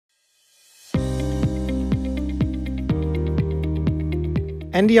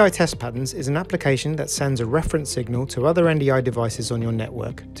NDI Test Patterns is an application that sends a reference signal to other NDI devices on your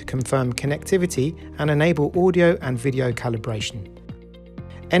network to confirm connectivity and enable audio and video calibration.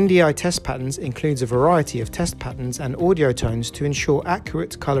 NDI Test Patterns includes a variety of test patterns and audio tones to ensure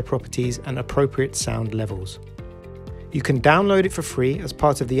accurate color properties and appropriate sound levels. You can download it for free as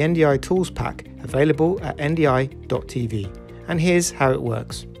part of the NDI Tools Pack available at ndi.tv. And here's how it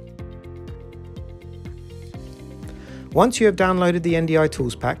works. Once you have downloaded the NDI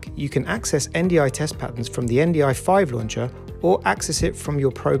Tools Pack, you can access NDI Test Patterns from the NDI 5 launcher or access it from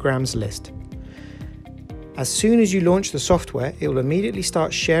your programs list. As soon as you launch the software, it will immediately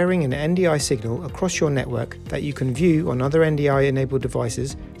start sharing an NDI signal across your network that you can view on other NDI-enabled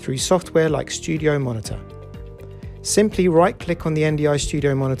devices through software like Studio Monitor. Simply right-click on the NDI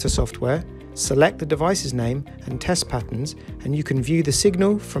Studio Monitor software, select the device's name and test patterns, and you can view the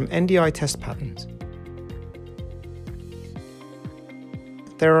signal from NDI Test Patterns.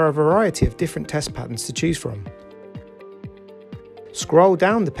 There are a variety of different test patterns to choose from. Scroll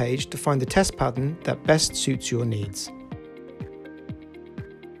down the page to find the test pattern that best suits your needs.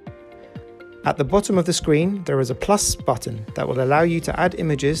 At the bottom of the screen, there is a plus button that will allow you to add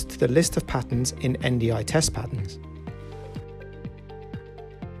images to the list of patterns in NDI Test Patterns.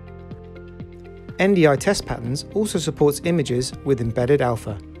 NDI Test Patterns also supports images with embedded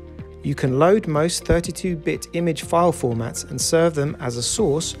alpha. You can load most 32-bit image file formats and serve them as a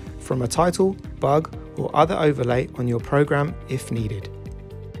source from a title, bug, or other overlay on your program if needed.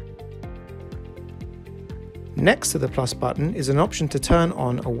 Next to the plus button is an option to turn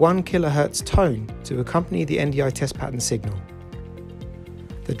on a 1 kHz tone to accompany the NDI Test Pattern signal.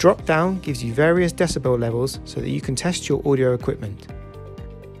 The drop-down gives you various decibel levels so that you can test your audio equipment.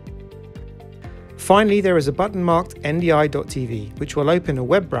 Finally, there is a button marked NDI.tv, which will open a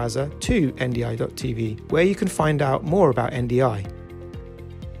web browser to NDI.tv, where you can find out more about NDI.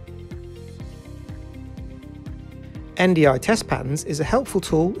 NDI Test Patterns is a helpful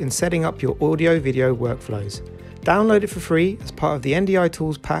tool in setting up your audio-video workflows. Download it for free as part of the NDI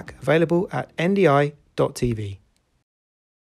Tools Pack available at ndi.tv.